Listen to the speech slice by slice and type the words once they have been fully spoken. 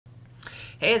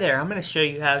Hey there, I'm going to show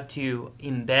you how to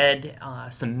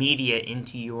embed some media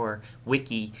into your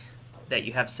wiki that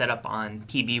you have set up on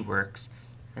PBworks.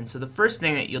 And so the first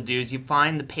thing that you'll do is you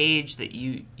find the page that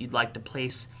you'd like to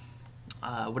place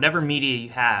whatever media you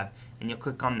have, and you'll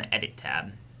click on the Edit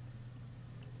tab.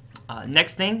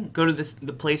 Next thing, go to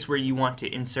the place where you want to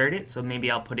insert it. So maybe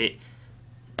I'll put it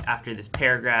after this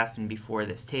paragraph and before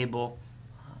this table.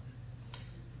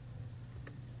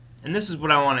 And this is what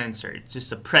I want to insert. It's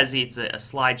just a Prezi, it's a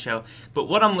slideshow. But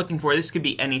what I'm looking for, this could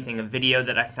be anything, a video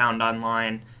that I found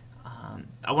online.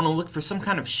 I want to look for some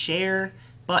kind of share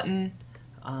button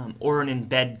or an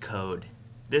embed code.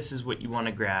 This is what you want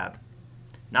to grab.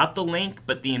 Not the link,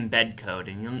 but the embed code.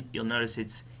 And you'll notice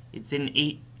it's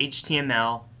in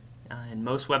HTML, and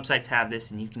most websites have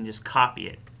this, and you can just copy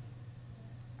it.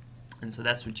 And so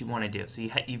that's what you want to do. So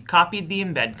you've copied the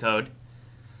embed code.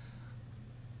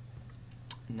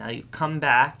 Now you come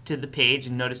back to the page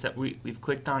and notice that we've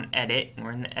clicked on Edit, and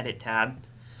we're in the Edit tab.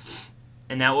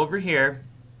 And now over here,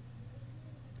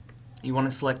 you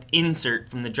want to select Insert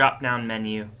from the drop-down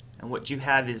menu, and what you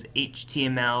have is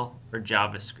HTML or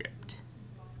JavaScript.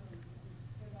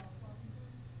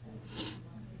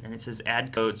 And it says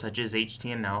add code such as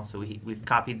HTML, so we've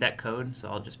copied that code, so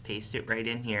I'll just paste it right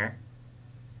in here.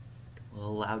 We'll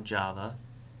allow Java.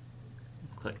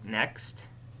 Click Next.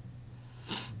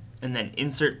 And then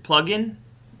insert plugin,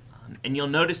 and you'll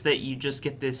notice that you just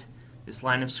get this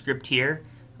line of script here,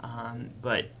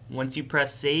 but once you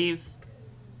press save,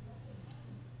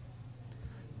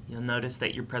 you'll notice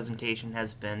that your presentation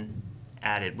has been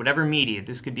added. Whatever media,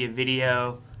 this could be a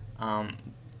video, a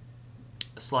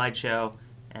slideshow,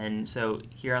 and so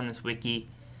here on this wiki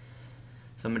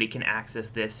somebody can access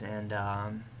this and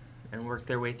work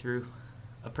their way through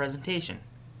a presentation.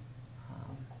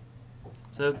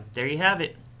 So there you have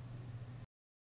it.